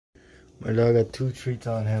My dog got 2 treats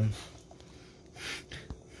on him.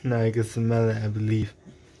 Now you can smell it, I believe.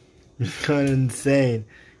 It's kind of insane.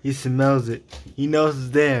 He smells it. He knows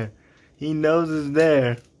it's there. He knows it's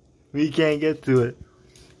there. We can't get to it.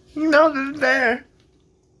 He knows it's there.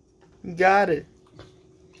 He got it.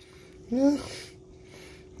 Yeah.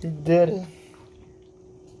 He did it.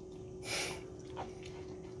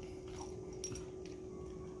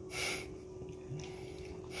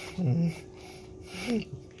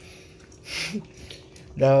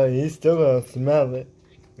 No, he's still gonna smell it.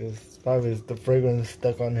 It's probably the fragrance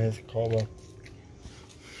stuck on his collar.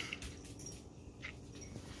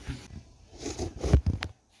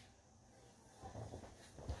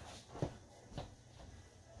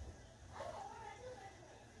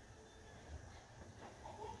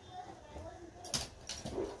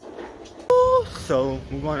 So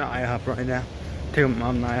we're going to IHOP right now. Take my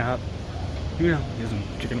mom to IHOP. You know, get some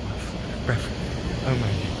chicken breakfast. Oh my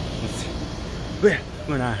god. Let's see. We're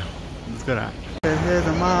going to IHOP. Let's go to IHOP. Here's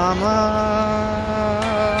a mama.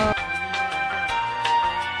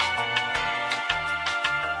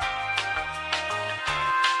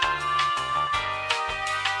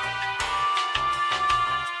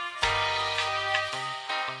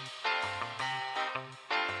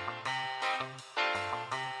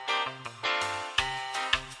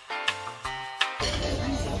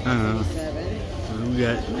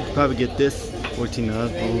 We probably get this 14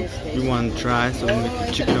 others, but we want to try, so we get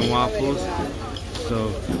the chicken and waffles.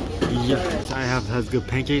 So yeah, IHOP has good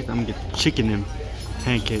pancakes. I'm gonna get chicken and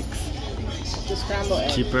pancakes. It's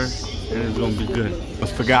cheaper and it's gonna be good. I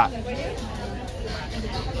forgot.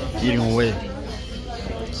 Eating away.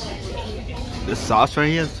 This sauce right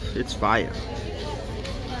here, it's fire.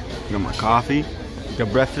 Got my coffee,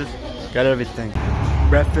 got breakfast, got everything.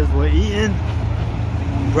 Breakfast we're eating.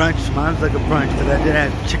 Brunch, mine's like a brunch because I did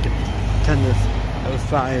have chicken tenders. That was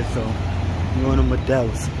fire, so I'm going to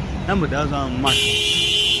Model's. Not Model's, on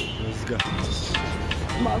Marshall. Let's go.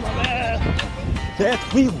 Mama man! Yes,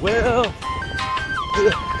 we will!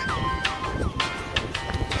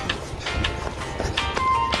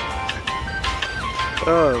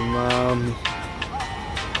 Oh, Mom.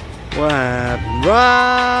 What happened?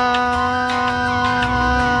 Right!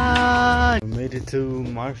 I made it to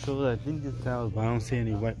Marshall. I think it's towels, but I don't see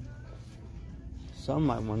any white. Some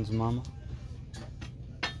white ones, Mama.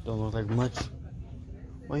 Don't look like much.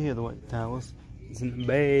 Well, here are the white towels. It's in the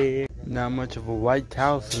bag. Not much of a white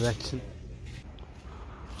towel selection.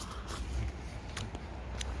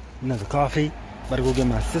 Another coffee. About to go get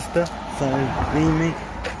my sister. Sun is gleaming.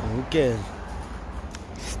 Okay.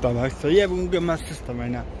 Starbucks. So yeah, we're gonna get my sister right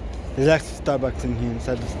now. There's actually Starbucks in here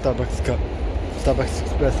inside the Starbucks cup. Starbucks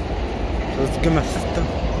Express. So let's get my sister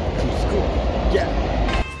from school. Yeah.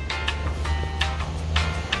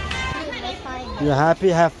 You happy?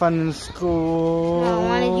 Have fun in school. No, I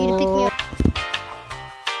wanted you to pick me up.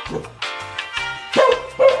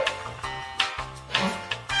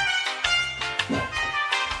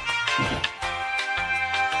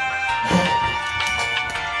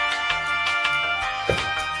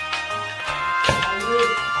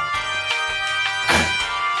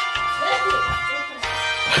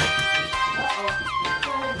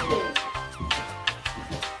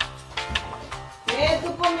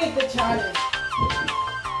 Charlie.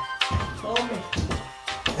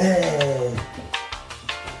 Hey.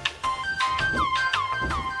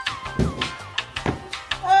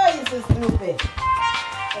 Oh, you're so stupid.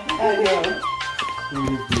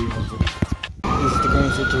 This is the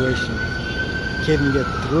current situation. Can't even get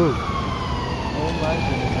through. Oh my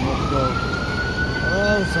goodness, I must go.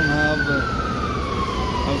 Oh, somehow, but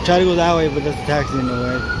I'm trying to go that way, but there's a taxi in the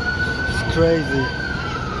way. It's crazy.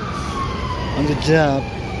 On the job.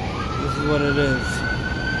 This is what it is.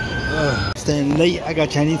 Ugh. Staying late, I got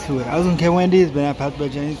Chinese food. I was gonna get Wendy's, but I passed by a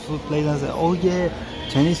Chinese food place and I said, oh yeah,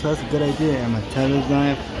 Chinese food, that's a good idea. And my tablet's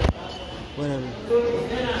knife, whatever.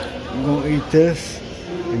 I'm gonna eat this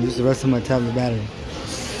and use the rest of my tablet battery.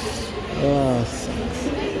 Oh, sucks.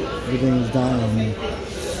 Everything is dying on me.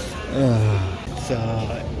 It's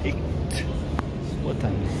 8. What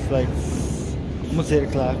time? It's like almost 8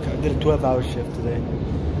 o'clock. I did a 12-hour shift today.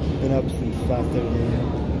 Been up since 5:30 a.m.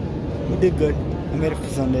 We did good. I made it for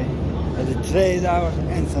Sunday. I did today's hours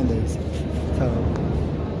and Sundays. So,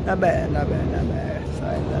 not bad, not bad, not bad. So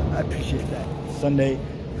I appreciate that. Sunday,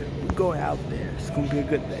 we're going out there. It's going to be a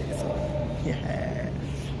good day. So, yeah.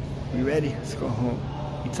 You ready? Let's go home,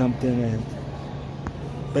 eat something, and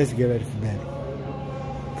basically get ready for bed.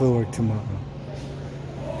 For work tomorrow.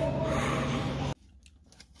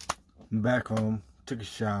 I'm back home, took a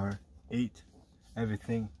shower, ate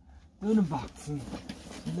everything. Doing unboxing.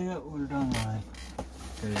 Something I ordered online.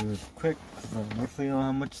 Gotta do it quick, so next thing you know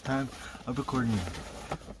how much time of recording.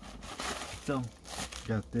 So,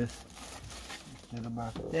 got this. Get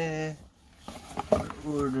about there. I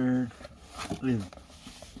ordered is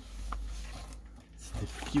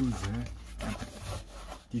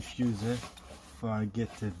diffuser. Before I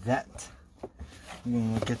get to that, I'm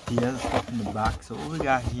gonna look at the other stuff in the box. So what we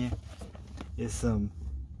got here is some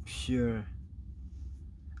pure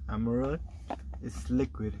amaranth. It's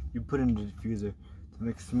liquid. You put it in the diffuser to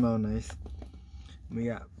make it smell nice. We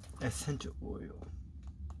got essential oil.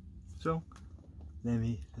 So let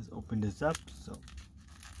me just open this up. So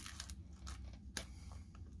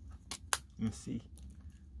let's see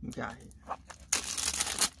what we got here.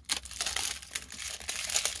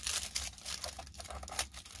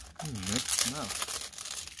 Nice smell.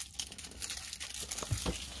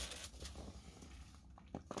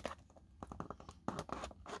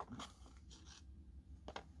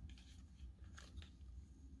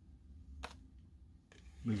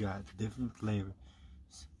 We got different flavors.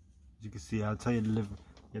 As you can see, I'll tell you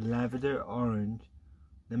the lavender, orange,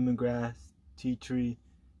 lemongrass, tea tree,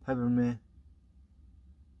 peppermint,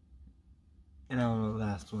 and I don't know the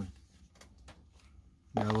last one.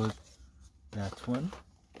 That was that one.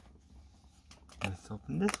 Let's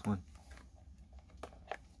open this one.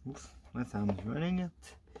 Oops, my time's running it.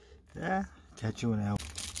 Yeah, catch you when I open.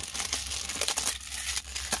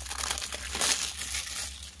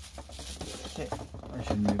 Okay, I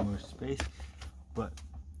should need more space, but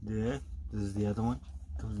yeah, this is the other one.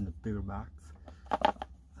 It comes in the bigger box.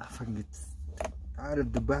 If I can get out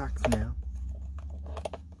of the box now.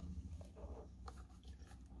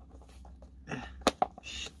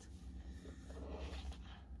 Shit.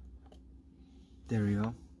 There we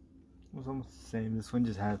go. It was almost the same. This one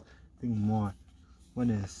just has, I think, more. One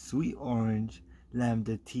is sweet orange,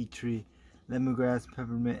 lavender, tea tree, lemongrass,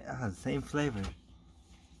 peppermint. It has the same flavor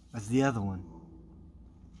as the other one.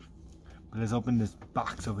 But let's open this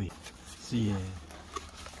box over here. So yeah.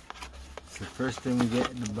 So the first thing we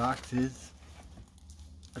get in the box is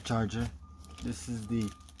a charger. This is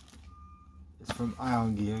it's from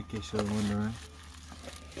Ion Gear, in case you're wondering.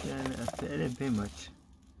 Yeah, I didn't pay much.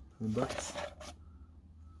 $20.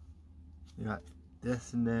 You got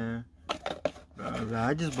this in there.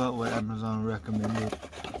 I just bought what Amazon recommended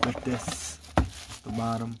with this at the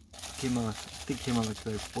bottom. I think it came out like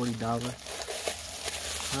 $40.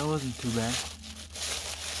 That wasn't too bad.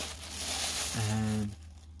 And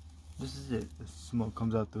this is it. The smoke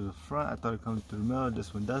comes out through the front. I thought it comes through the middle.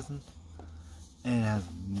 This one doesn't. And it has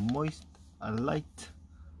a light.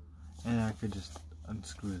 And I could just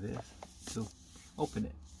unscrew this to open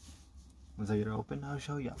it. Once I get it open, I'll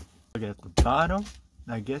show you. Look at the bottom.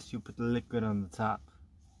 I guess you put the liquid on the top.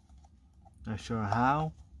 Not sure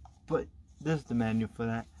how, but there's the manual for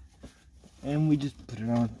that. And we just put it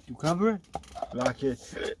on. You cover it, lock it,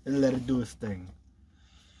 and let it do its thing.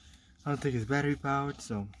 I don't think it's battery powered,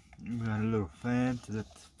 so we got a little fan to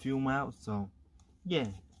let the fume out. So yeah,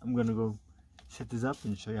 I'm gonna go set this up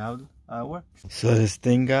and show you how it works. So this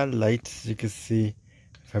thing got lights. As you can see,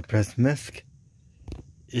 if I press misc,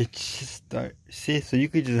 it should start. See, so you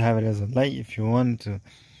could just have it as a light if you wanted to.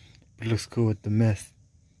 It looks cool with the mist.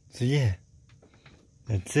 So yeah,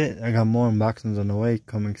 that's it. I got more unboxings on the way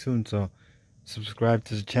coming soon, so subscribe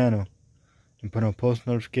to the channel and put on post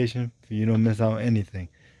notification so you don't miss out on anything.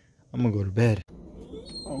 I'm gonna go to bed.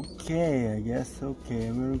 Okay, I guess.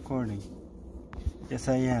 Okay, we're recording. Yes,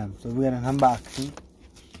 I am. So we got an unboxing.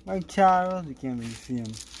 Like Charles, you can't really see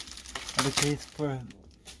him. I have a case for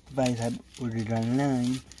device I ordered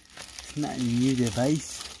online. It's not a new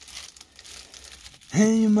device.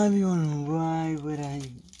 And you might be wondering, why would I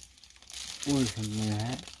order something like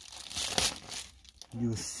that?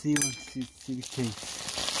 You'll see once you see the case.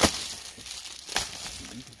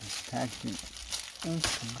 Packaging.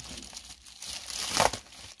 Okay.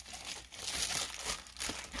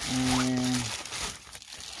 And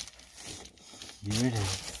here it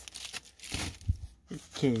is. This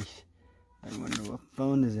case. I wonder what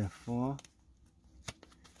phone is it for?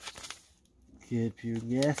 If you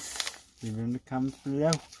guess, leave it in the comments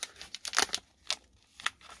below.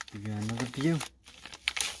 Give you another view.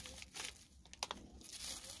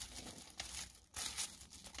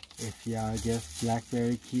 If y'all guess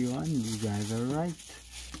BlackBerry Q1, you guys are right.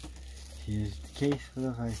 Here's the case for the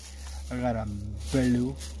device. I got a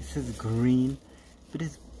blue. It says green, but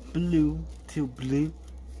it's blue, too blue.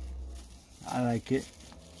 I like it.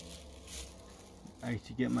 I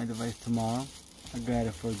should get my device tomorrow. I got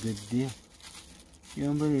it for a good deal. You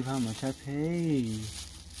don't believe how much I paid.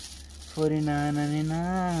 $49.99.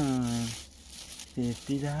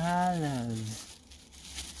 $50.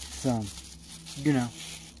 So, you know.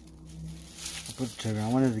 pulled the trigger. I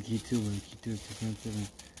wanted the key too, but the key too is too expensive.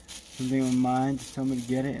 Something on mine just told me to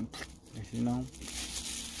get it, and you know,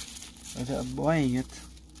 I ended up buying it.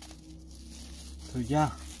 So yeah,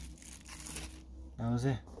 that was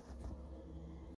it.